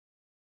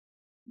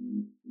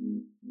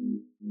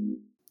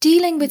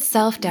Dealing with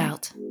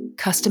Self-Doubt,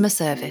 Customer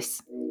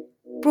Service.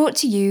 Brought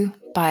to you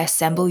by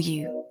Assemble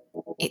You.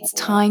 It's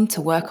time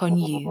to work on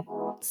you.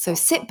 So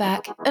sit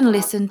back and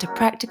listen to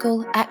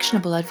practical,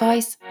 actionable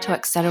advice to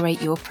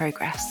accelerate your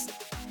progress.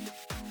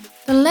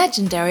 The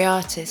legendary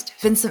artist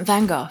Vincent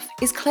van Gogh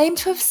is claimed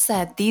to have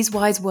said these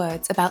wise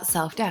words about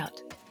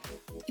self-doubt.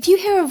 If you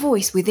hear a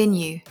voice within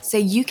you say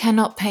you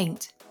cannot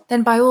paint,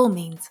 then by all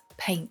means,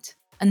 paint,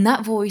 and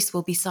that voice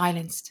will be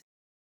silenced.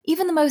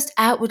 Even the most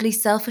outwardly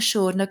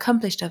self-assured and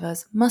accomplished of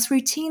us must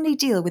routinely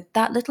deal with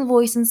that little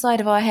voice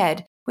inside of our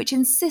head which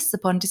insists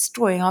upon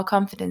destroying our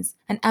confidence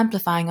and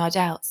amplifying our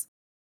doubts.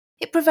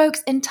 It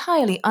provokes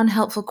entirely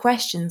unhelpful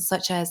questions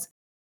such as,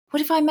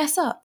 what if I mess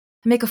up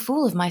and make a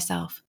fool of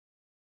myself?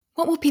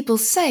 What will people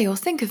say or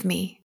think of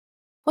me?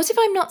 What if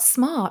I'm not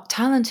smart,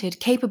 talented,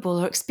 capable,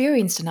 or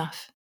experienced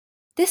enough?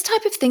 This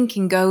type of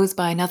thinking goes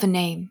by another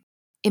name,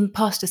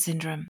 imposter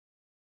syndrome.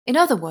 In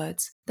other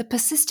words, the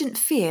persistent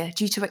fear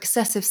due to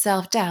excessive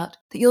self-doubt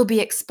that you'll be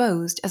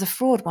exposed as a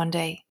fraud one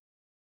day.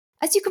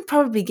 As you can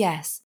probably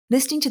guess,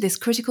 listening to this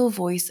critical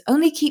voice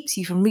only keeps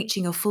you from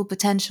reaching your full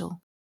potential.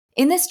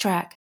 In this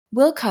track,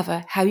 we'll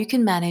cover how you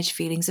can manage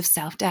feelings of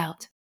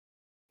self-doubt.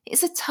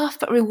 It's a tough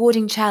but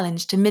rewarding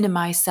challenge to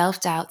minimize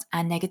self-doubt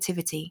and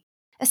negativity,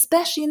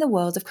 especially in the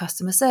world of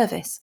customer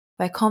service,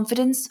 where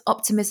confidence,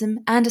 optimism,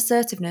 and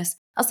assertiveness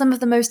are some of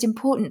the most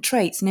important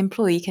traits an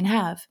employee can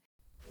have.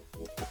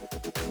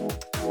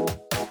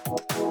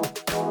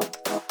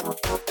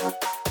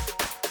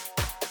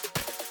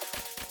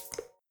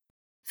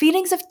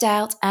 Feelings of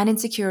doubt and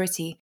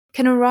insecurity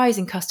can arise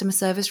in customer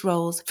service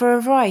roles for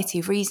a variety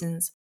of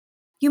reasons.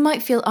 You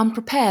might feel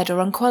unprepared or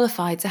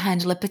unqualified to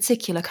handle a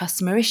particular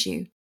customer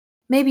issue.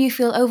 Maybe you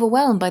feel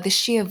overwhelmed by the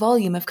sheer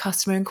volume of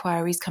customer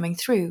inquiries coming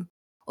through,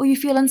 or you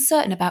feel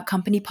uncertain about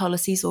company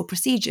policies or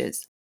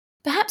procedures.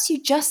 Perhaps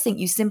you just think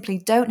you simply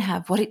don't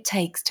have what it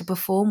takes to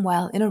perform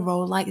well in a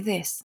role like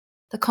this: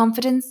 the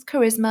confidence,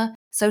 charisma,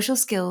 social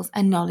skills,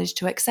 and knowledge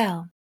to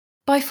excel.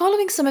 By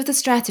following some of the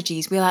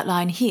strategies we'll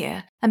outline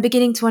here and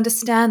beginning to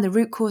understand the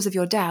root cause of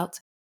your doubt,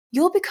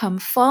 you'll become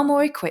far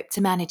more equipped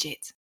to manage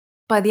it.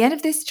 By the end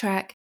of this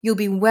track, you'll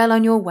be well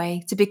on your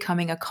way to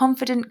becoming a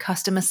confident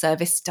customer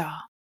service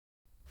star.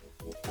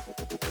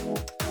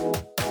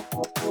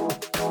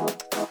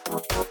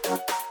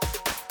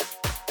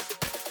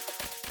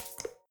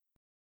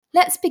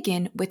 Let's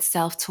begin with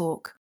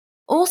self-talk,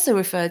 also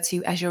referred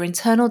to as your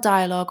internal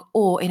dialogue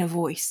or inner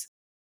voice.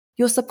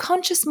 Your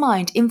subconscious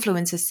mind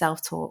influences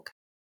self-talk.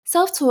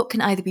 Self-talk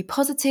can either be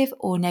positive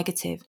or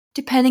negative,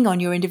 depending on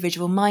your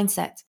individual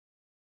mindset.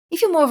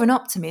 If you're more of an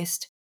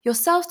optimist, your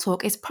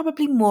self-talk is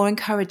probably more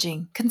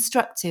encouraging,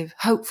 constructive,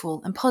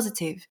 hopeful, and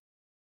positive.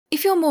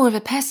 If you're more of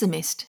a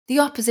pessimist, the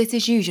opposite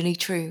is usually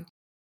true.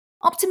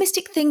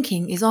 Optimistic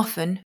thinking is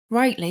often,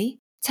 rightly,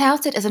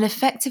 touted as an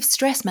effective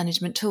stress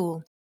management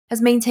tool,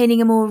 as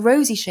maintaining a more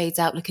rosy shades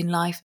outlook in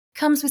life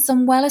comes with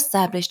some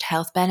well-established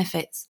health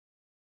benefits.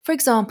 For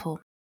example,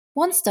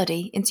 one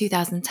study in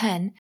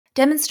 2010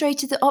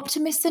 demonstrated that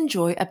optimists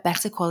enjoy a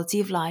better quality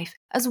of life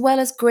as well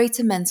as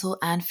greater mental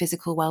and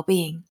physical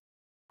well-being.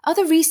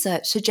 Other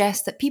research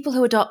suggests that people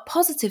who adopt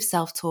positive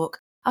self-talk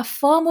are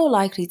far more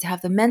likely to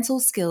have the mental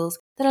skills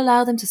that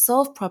allow them to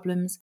solve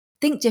problems,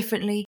 think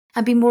differently,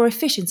 and be more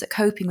efficient at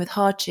coping with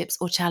hardships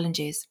or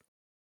challenges.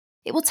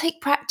 It will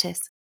take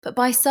practice, but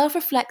by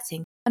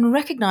self-reflecting and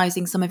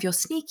recognizing some of your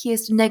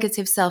sneakiest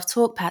negative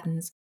self-talk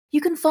patterns,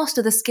 you can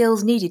foster the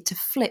skills needed to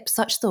flip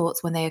such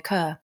thoughts when they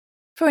occur.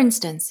 For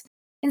instance,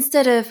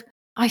 instead of,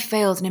 I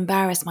failed and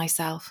embarrassed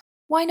myself,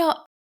 why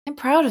not, I'm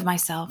proud of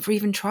myself for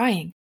even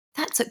trying.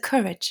 That took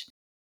courage.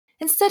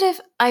 Instead of,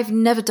 I've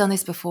never done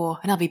this before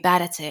and I'll be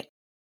bad at it,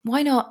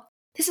 why not,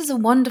 this is a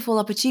wonderful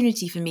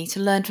opportunity for me to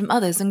learn from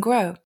others and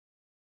grow.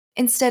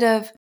 Instead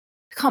of,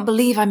 I can't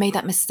believe I made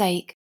that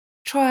mistake,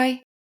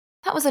 try,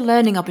 that was a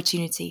learning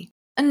opportunity,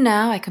 and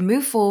now I can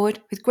move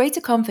forward with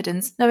greater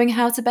confidence knowing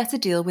how to better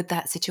deal with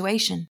that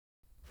situation.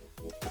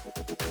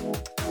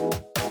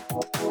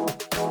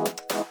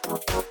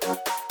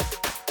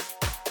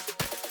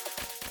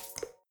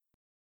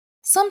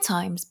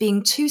 Sometimes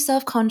being too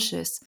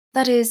self-conscious,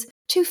 that is,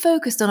 too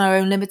focused on our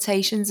own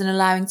limitations and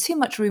allowing too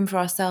much room for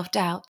our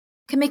self-doubt,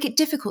 can make it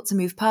difficult to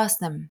move past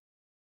them.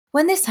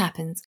 When this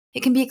happens,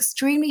 it can be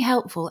extremely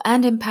helpful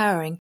and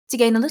empowering to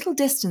gain a little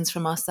distance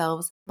from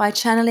ourselves by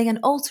channeling an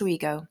alter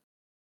ego.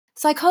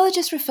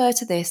 Psychologists refer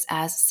to this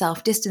as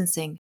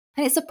self-distancing,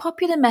 and it's a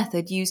popular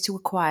method used to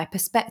acquire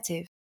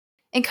perspective,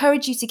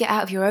 encourage you to get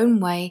out of your own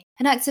way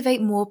and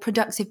activate more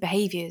productive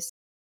behaviors.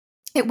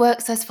 It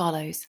works as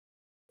follows.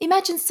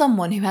 Imagine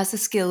someone who has the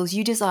skills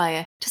you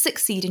desire to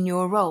succeed in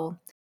your role,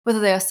 whether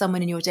they are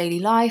someone in your daily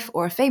life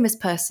or a famous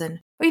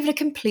person, or even a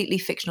completely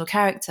fictional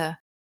character.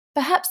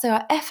 Perhaps they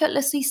are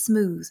effortlessly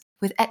smooth,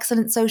 with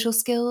excellent social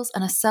skills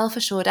and a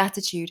self-assured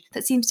attitude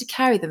that seems to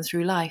carry them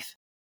through life.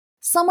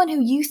 Someone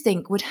who you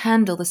think would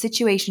handle the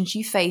situations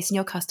you face in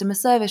your customer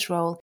service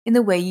role in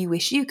the way you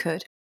wish you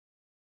could.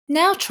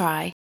 Now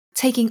try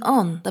taking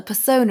on the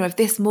persona of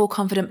this more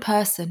confident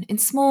person in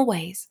small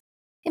ways.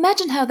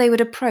 Imagine how they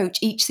would approach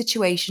each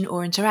situation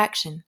or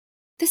interaction.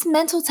 This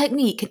mental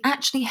technique can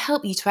actually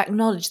help you to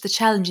acknowledge the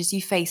challenges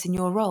you face in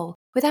your role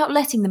without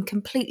letting them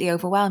completely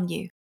overwhelm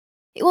you.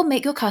 It will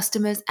make your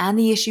customers and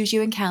the issues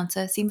you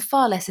encounter seem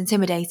far less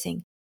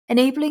intimidating,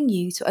 enabling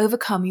you to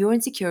overcome your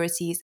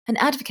insecurities and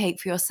advocate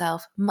for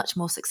yourself much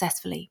more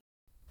successfully.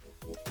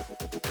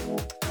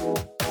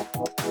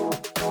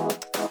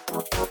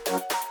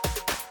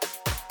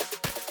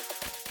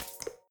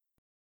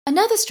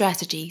 Another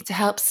strategy to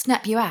help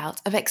snap you out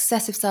of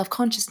excessive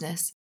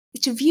self-consciousness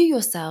is to view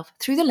yourself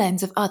through the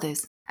lens of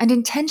others and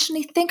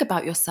intentionally think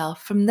about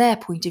yourself from their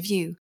point of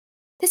view.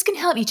 This can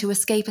help you to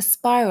escape a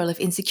spiral of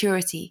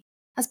insecurity,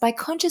 as by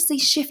consciously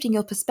shifting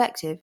your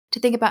perspective to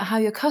think about how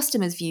your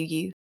customers view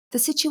you, the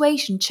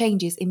situation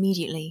changes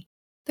immediately.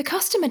 The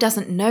customer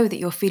doesn't know that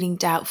you're feeling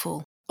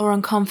doubtful or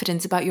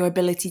unconfident about your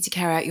ability to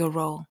carry out your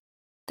role.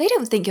 They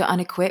don't think you're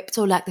unequipped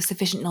or lack the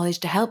sufficient knowledge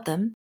to help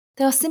them.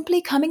 They are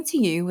simply coming to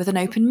you with an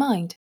open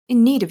mind,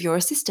 in need of your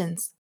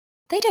assistance.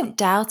 They don't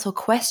doubt or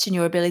question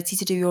your ability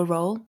to do your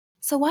role,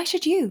 so why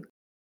should you?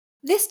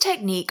 This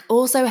technique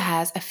also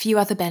has a few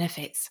other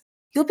benefits.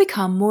 You'll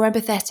become more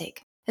empathetic,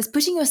 as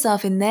putting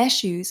yourself in their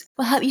shoes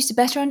will help you to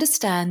better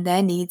understand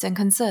their needs and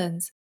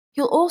concerns.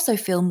 You'll also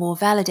feel more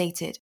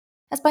validated,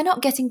 as by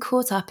not getting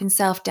caught up in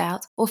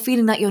self-doubt or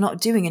feeling that you're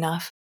not doing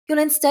enough, you'll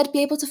instead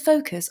be able to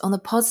focus on the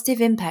positive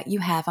impact you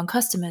have on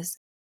customers.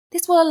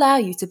 This will allow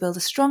you to build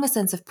a stronger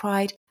sense of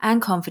pride and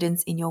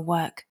confidence in your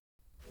work.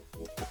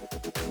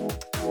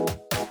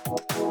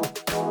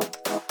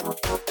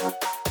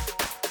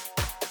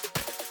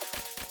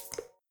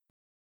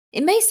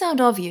 It may sound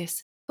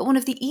obvious, but one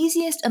of the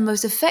easiest and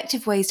most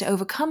effective ways to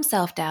overcome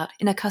self-doubt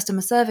in a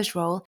customer service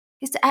role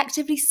is to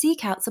actively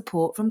seek out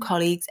support from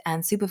colleagues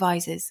and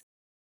supervisors.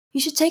 You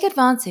should take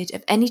advantage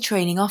of any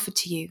training offered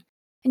to you,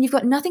 and you've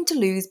got nothing to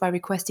lose by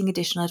requesting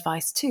additional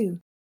advice too.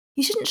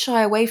 You shouldn't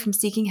shy away from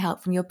seeking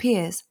help from your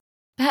peers.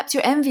 Perhaps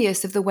you're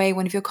envious of the way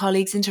one of your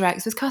colleagues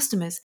interacts with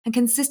customers and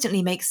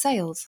consistently makes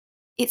sales.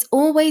 It's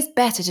always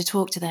better to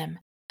talk to them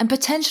and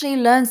potentially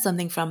learn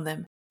something from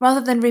them rather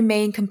than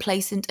remain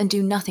complacent and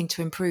do nothing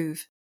to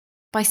improve.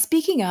 By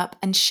speaking up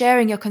and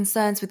sharing your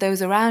concerns with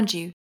those around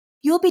you,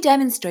 you'll be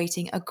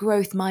demonstrating a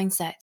growth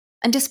mindset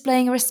and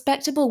displaying a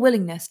respectable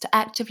willingness to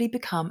actively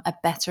become a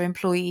better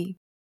employee.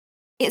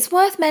 It's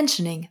worth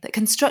mentioning that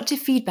constructive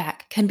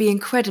feedback can be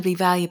incredibly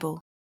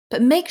valuable,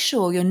 but make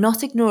sure you're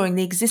not ignoring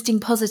the existing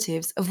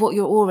positives of what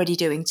you're already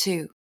doing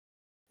too.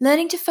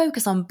 Learning to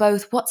focus on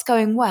both what's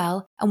going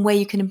well and where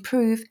you can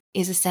improve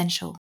is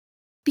essential.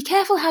 Be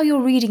careful how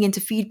you're reading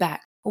into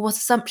feedback or what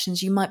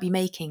assumptions you might be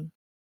making.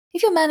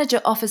 If your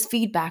manager offers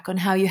feedback on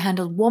how you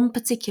handled one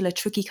particular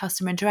tricky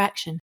customer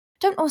interaction,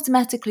 don't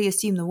automatically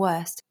assume the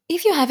worst.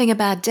 If you're having a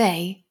bad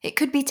day, it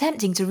could be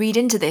tempting to read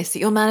into this that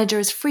your manager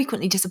is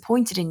frequently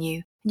disappointed in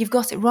you and you've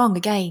got it wrong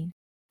again,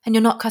 and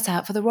you're not cut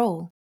out for the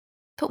role.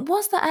 But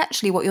was that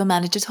actually what your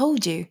manager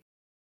told you?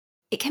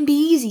 It can be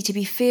easy to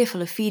be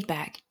fearful of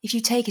feedback if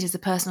you take it as a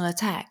personal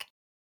attack.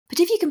 But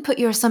if you can put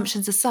your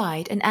assumptions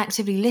aside and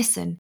actively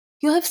listen,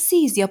 you'll have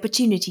seized the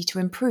opportunity to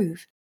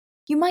improve.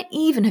 You might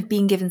even have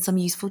been given some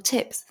useful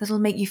tips that'll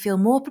make you feel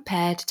more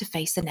prepared to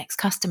face the next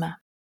customer.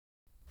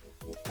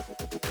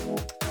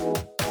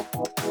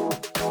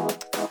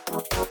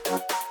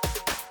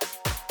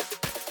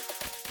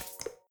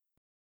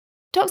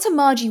 Dr.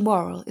 Margie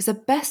Worrell is a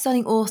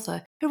best-selling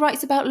author who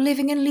writes about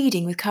living and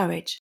leading with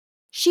courage.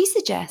 She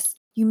suggests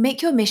you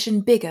make your mission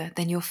bigger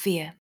than your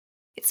fear.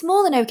 It's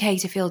more than okay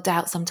to feel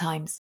doubt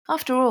sometimes.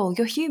 After all,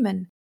 you're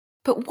human.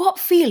 But what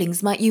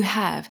feelings might you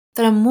have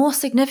that are more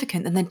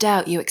significant than the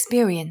doubt you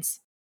experience?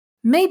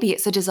 Maybe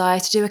it's a desire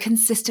to do a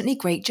consistently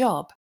great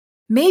job.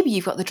 Maybe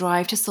you've got the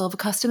drive to solve a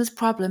customer's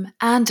problem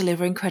and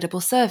deliver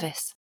incredible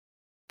service.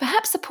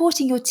 Perhaps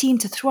supporting your team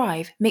to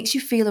thrive makes you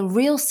feel a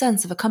real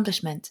sense of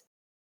accomplishment.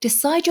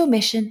 Decide your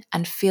mission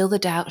and feel the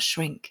doubt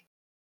shrink.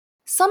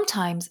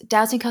 Sometimes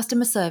doubting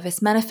customer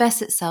service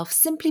manifests itself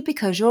simply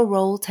because your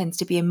role tends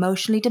to be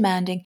emotionally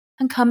demanding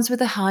and comes with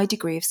a high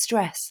degree of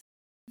stress.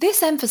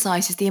 This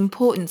emphasizes the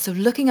importance of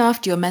looking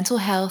after your mental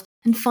health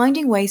and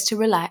finding ways to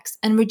relax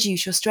and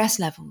reduce your stress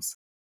levels.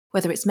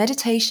 Whether it's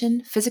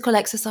meditation, physical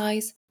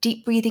exercise,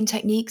 deep breathing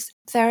techniques,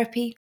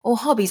 therapy, or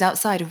hobbies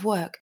outside of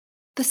work,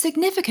 the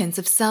significance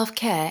of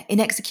self-care in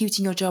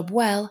executing your job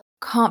well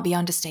can't be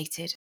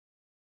understated.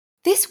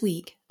 This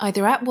week,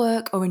 either at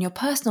work or in your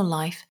personal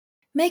life,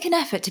 make an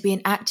effort to be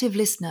an active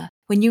listener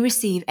when you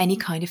receive any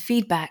kind of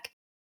feedback.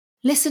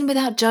 Listen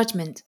without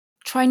judgment,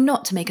 try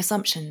not to make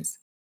assumptions,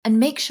 and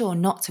make sure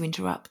not to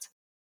interrupt.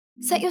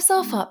 Set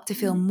yourself up to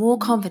feel more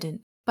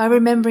confident by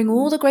remembering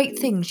all the great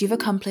things you've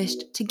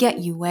accomplished to get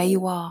you where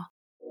you are.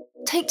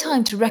 Take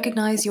time to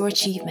recognize your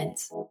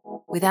achievements.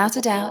 Without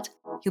a doubt,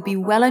 you'll be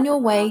well on your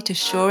way to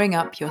shoring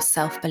up your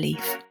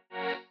self-belief.